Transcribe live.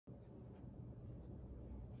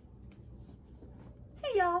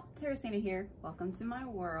Hey y'all, Teresina here. Welcome to my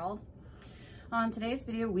world. On today's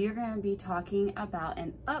video, we are going to be talking about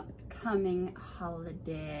an upcoming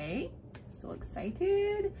holiday. So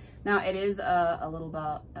excited. Now it is a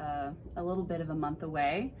little bit of a month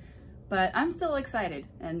away, but I'm still excited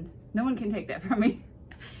and no one can take that from me.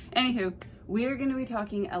 Anywho, we're going to be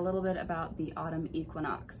talking a little bit about the autumn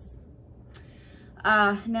equinox.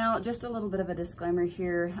 Now, just a little bit of a disclaimer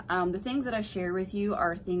here. The things that I share with you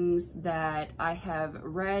are things that I have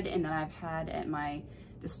read and that I've had at my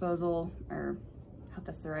disposal, or I hope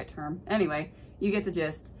that's the right term. Anyway, you get the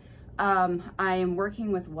gist. I am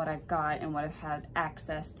working with what I've got and what I've had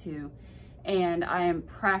access to, and I am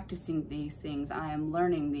practicing these things. I am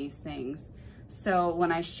learning these things. So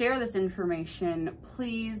when I share this information,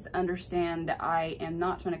 please understand that I am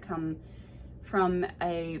not trying to come from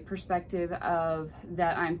a perspective of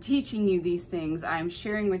that I'm teaching you these things. I'm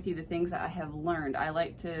sharing with you the things that I have learned. I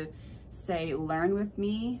like to say learn with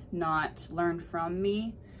me, not learn from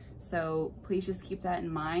me. So please just keep that in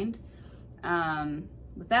mind.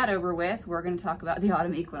 With that over with, we're going to talk about the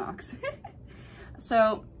autumn equinox.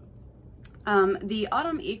 So the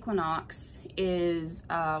autumn equinox is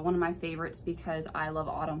one of my favorites because I love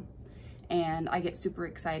autumn and I get super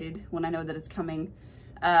excited when I know that it's coming.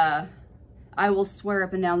 I will swear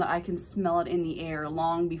up and down that I can smell it in the air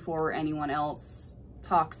long before anyone else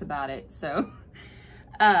talks about it. So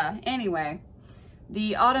anyway,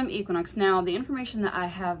 the autumn equinox. Now, the information that I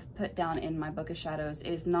have put down in my book of shadows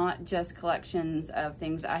is not just collections of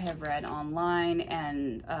things I have read online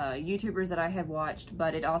and YouTubers that I have watched,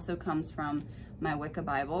 but it also comes from my Wicca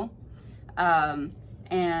Bible. And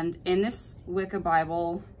in this Wicca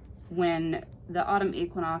Bible, when the autumn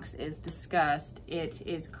equinox is discussed, it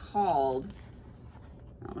is called,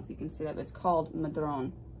 I don't know if you can see that, but it's called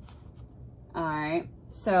Madron. All right,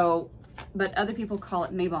 so, but other people call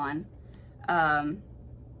it Mabon.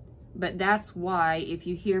 But that's why if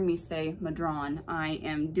you hear me say Madron, I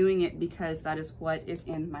am doing it because that is what is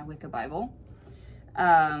in my Wicca Bible.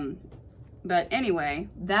 But anyway,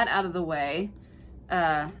 that out of the way,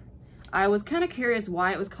 I was kind of curious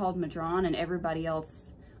why it was called Madron, and everybody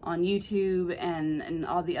else on YouTube and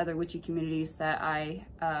all the other witchy communities that I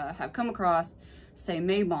have come across say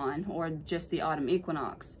Mabon or just the autumn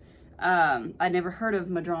equinox. I'd never heard of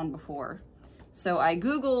Madron before. So I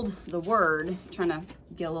Googled the word, trying to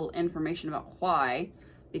get a little information about why,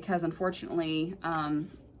 because unfortunately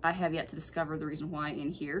I have yet to discover the reason why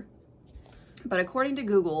in here. But according to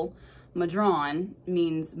Google, Madron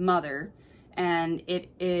means mother, and it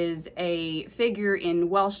is a figure in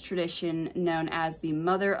Welsh tradition known as the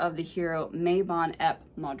mother of the hero Mabon ep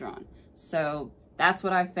Modron. So that's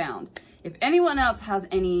what I found. If anyone else has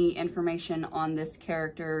any information on this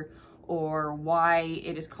character or why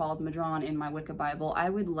it is called Madron in my Wicca Bible, I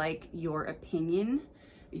would like your opinion,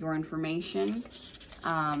 your information.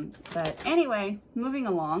 But anyway, moving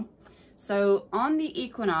along. So on the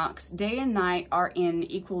equinox, day and night are in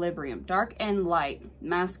equilibrium. Dark and light,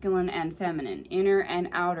 masculine and feminine, inner and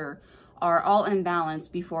outer are all in balance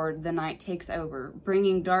before the night takes over,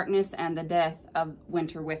 bringing darkness and the death of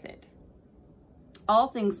winter with it. All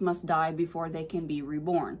things must die before they can be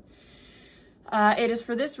reborn. It is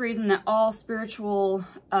for this reason that all spiritual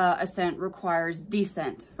ascent requires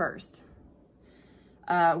descent first.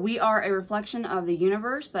 We are a reflection of the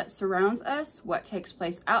universe that surrounds us. What takes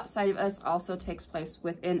place outside of us also takes place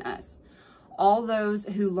within us. All those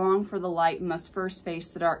who long for the light must first face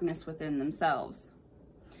the darkness within themselves.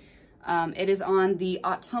 It is on the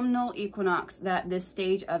autumnal equinox that this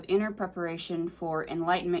stage of inner preparation for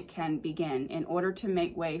enlightenment can begin in order to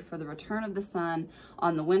make way for the return of the sun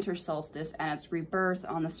on the winter solstice and its rebirth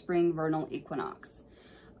on the spring vernal equinox.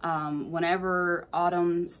 Whenever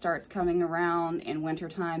autumn starts coming around in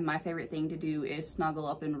wintertime, my favorite thing to do is snuggle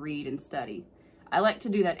up and read and study. I like to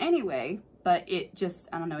do that anyway, but it just,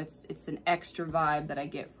 I don't know, it's an extra vibe that I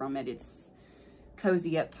get from it. It's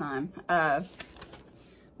cozy up time.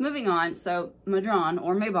 Moving on, so Madron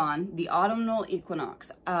or Mabon, the autumnal equinox.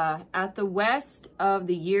 At the west of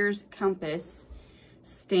the year's compass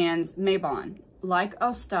stands Mabon. Like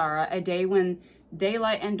Ostara, a day when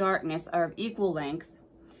daylight and darkness are of equal length.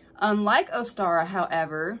 Unlike Ostara,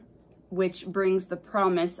 however, which brings the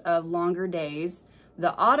promise of longer days,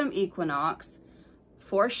 the autumn equinox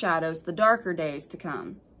foreshadows the darker days to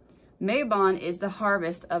come. Mabon is the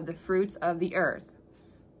harvest of the fruits of the Earth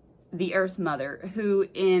Mother, who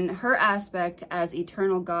in her aspect as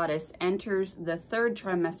eternal goddess enters the third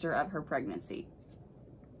trimester of her pregnancy.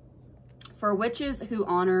 For witches who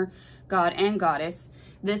honor God and Goddess,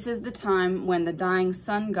 this is the time when the dying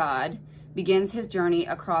sun god begins his journey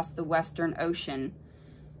across the Western Ocean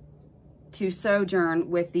to sojourn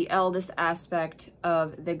with the eldest aspect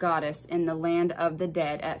of the goddess in the land of the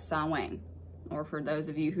dead at Samhain. Or for those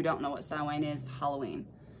of you who don't know what Samhain is, Halloween.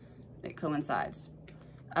 It coincides.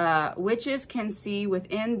 Witches can see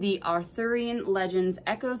within the Arthurian legends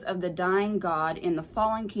echoes of the dying god in the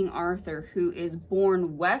fallen King Arthur, who is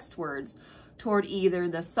borne westwards toward either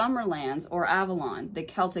the Summerlands or Avalon, the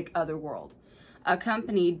Celtic otherworld,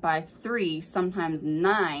 accompanied by 3, sometimes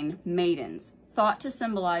 9 maidens, thought to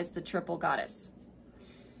symbolize the triple goddess.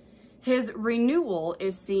 His renewal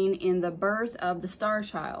is seen in the birth of the star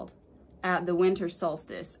child at the winter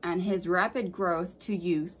solstice, and his rapid growth to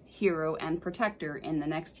youth, hero, and protector in the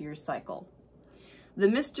next year's cycle. The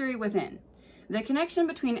mystery within. The connection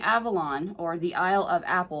between Avalon, or the Isle of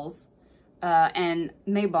Apples, and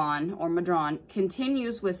Mabon, or Madron,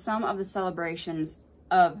 continues with some of the celebrations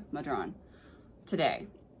of Madron today.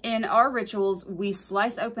 In our rituals, we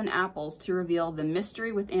slice open apples to reveal the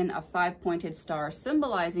mystery within a 5-pointed star,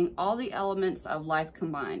 symbolizing all the elements of life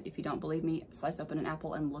combined. If you don't believe me, slice open an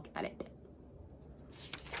apple and look at it.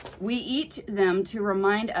 We eat them to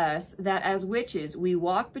remind us that as witches, we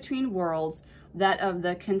walk between worlds, that of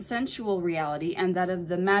the consensual reality and that of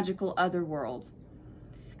the magical otherworld.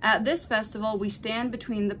 At this festival, we stand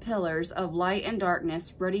between the pillars of light and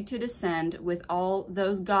darkness, ready to descend with all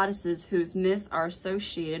those goddesses whose myths are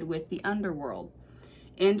associated with the underworld,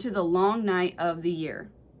 into the long night of the year.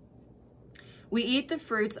 We eat the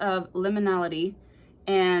fruits of liminality,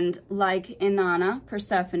 and like Inanna,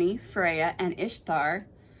 Persephone, Freya, and Ishtar,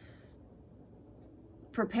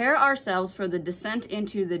 prepare ourselves for the descent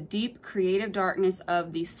into the deep creative darkness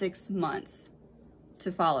of the 6 months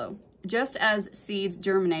to follow. Just as seeds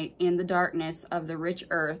germinate in the darkness of the rich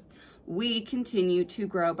earth, we continue to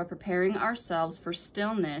grow by preparing ourselves for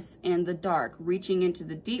stillness in the dark, reaching into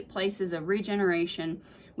the deep places of regeneration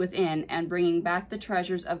within and bringing back the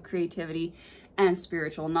treasures of creativity and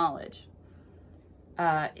spiritual knowledge.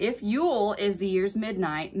 If Yule is the year's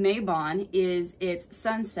midnight, Mabon is its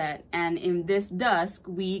sunset, and in this dusk,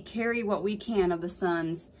 we carry what we can of the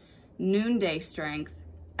sun's noonday strength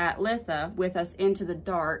at Litha with us into the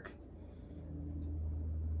dark.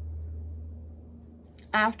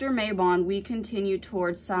 After Mabon, we continue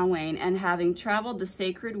towards Samhain, and having traveled the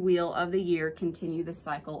sacred wheel of the year, continue the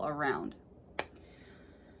cycle around.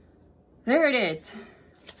 There it is.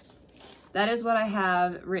 That is what I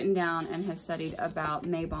have written down and have studied about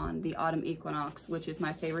Mabon, the Autumn Equinox, which is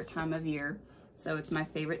my favorite time of year. So it's my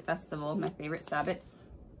favorite festival, my favorite Sabbath.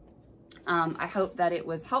 I hope that it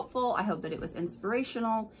was helpful. I hope that it was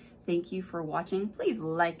inspirational. Thank you for watching. Please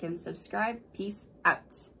like and subscribe. Peace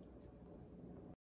out.